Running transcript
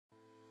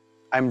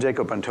I'm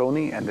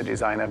Antoni and the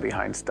designer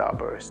behind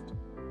Starburst.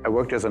 I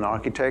worked as an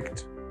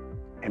architect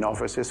in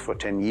offices for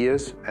 10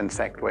 years and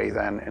segued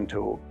then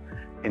into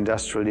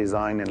industrial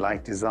design and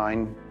light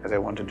design as I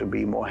wanted to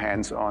be more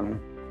hands-on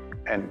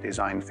and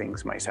design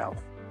things myself.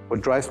 What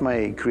drives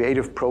my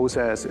creative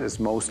process is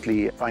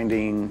mostly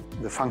finding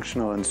the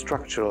functional and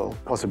structural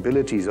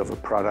possibilities of a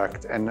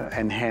product and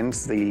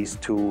enhance these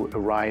to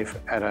arrive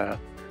at a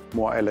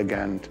more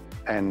elegant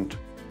and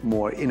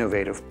more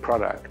innovative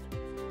product.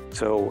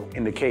 So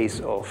in the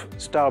case of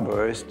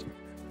Starburst,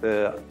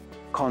 the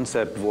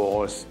concept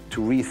was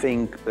to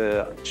rethink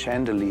the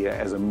chandelier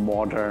as a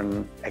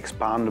modern,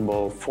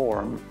 expandable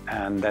form,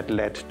 and that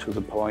led to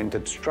the point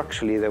that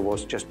structurally there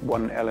was just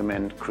one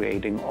element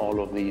creating all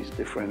of these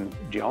different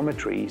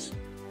geometries.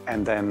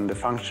 And then the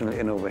functional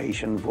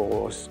innovation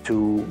was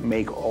to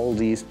make all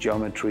these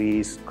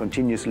geometries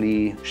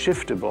continuously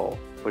shiftable,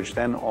 which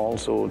then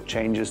also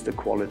changes the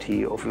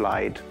quality of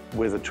light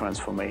with a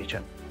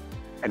transformation.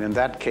 And in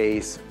that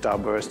case,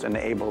 Starburst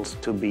enables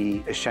to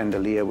be a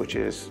chandelier which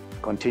is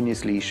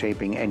continuously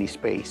shaping any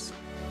space.